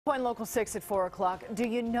Point Local 6 at 4 o'clock. Do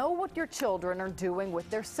you know what your children are doing with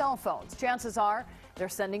their cell phones? Chances are they're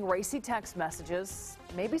sending racy text messages,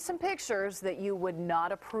 maybe some pictures that you would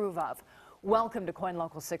not approve of. Welcome to Coin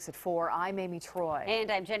Local 6 at 4. I'm Amy Troy.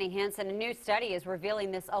 And I'm Jenny Hansen. A new study is revealing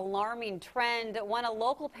this alarming trend, one a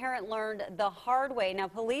local parent learned the hard way. Now,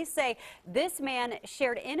 police say this man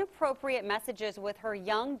shared inappropriate messages with her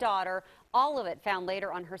young daughter, all of it found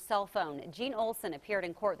later on her cell phone. Gene Olson appeared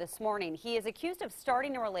in court this morning. He is accused of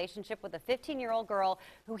starting a relationship with a 15-year-old girl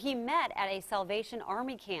who he met at a Salvation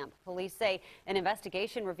Army camp. Police say an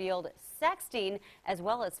investigation revealed sexting as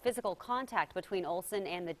well as physical contact between Olson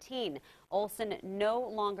and the teen. Olson no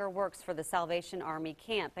longer works for the Salvation Army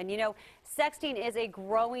camp. And you know, sexting is a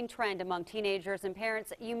growing trend among teenagers and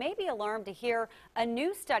parents. You may be alarmed to hear a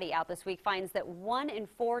new study out this week finds that 1 in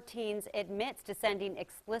 4 teens admits to sending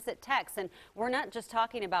explicit texts. And we're not just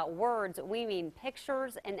talking about words, we mean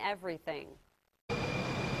pictures and everything.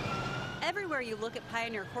 Everywhere you look at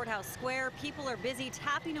Pioneer Courthouse Square, people are busy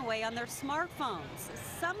tapping away on their smartphones.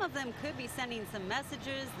 Some of them could be sending some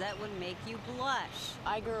messages that would make you blush.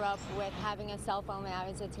 I grew up with having a cell phone when I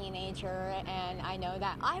was a teenager, and I know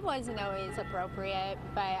that I wasn't always appropriate,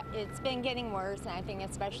 but it's been getting worse, and I think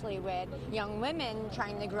especially with young women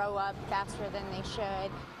trying to grow up faster than they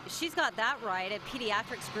should. She's got that right. A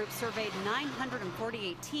pediatrics group surveyed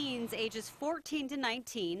 948 teens ages 14 to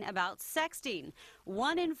 19 about sexting.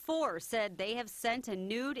 1 in 4 said they have sent a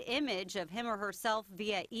nude image of him or herself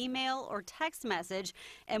via email or text message,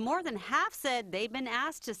 and more than half said they've been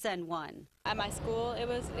asked to send one. At my school, it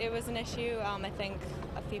was an issue. I think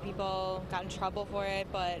a few people got in trouble for it,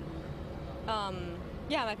 but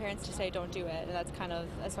yeah, my parents just say don't do it, and that's kind of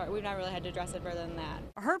as far. We've not really had to address it further than that.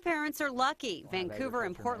 Her parents are lucky. Vancouver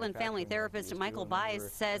and Portland family therapist Michael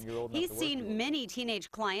Bies says he's seen many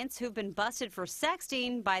teenage clients who've been busted for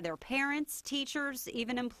sexting by their parents, teachers,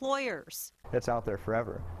 even employers. It's out there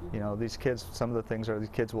forever. You know, these kids, some of the things are these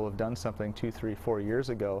kids will have done something 2, 3, 4 years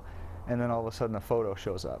ago, and then all of a sudden a photo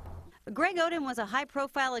shows up. Greg Oden was a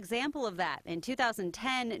high-profile example of that. In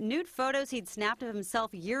 2010, nude photos he'd snapped of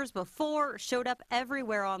himself years before showed up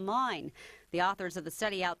everywhere online. The authors of the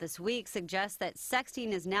study out this week suggest that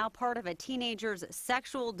sexting is now part of a teenager's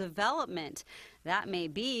sexual development. That may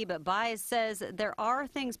be, but Bies says there are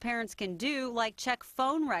things parents can do, like check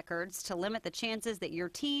phone records to limit the chances that your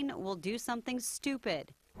teen will do something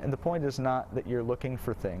stupid. And the point is not that you're looking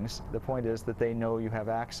for things. The point is that they know you have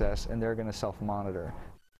access and they're going to self-monitor.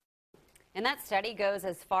 And that study goes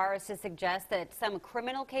as far as to suggest that some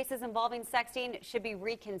criminal cases involving sexting should be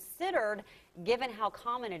reconsidered given how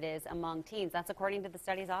common it is among teens. That's according to the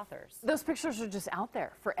study's authors. Those pictures are just out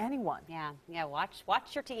there for anyone. Yeah, watch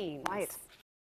your teens. Right.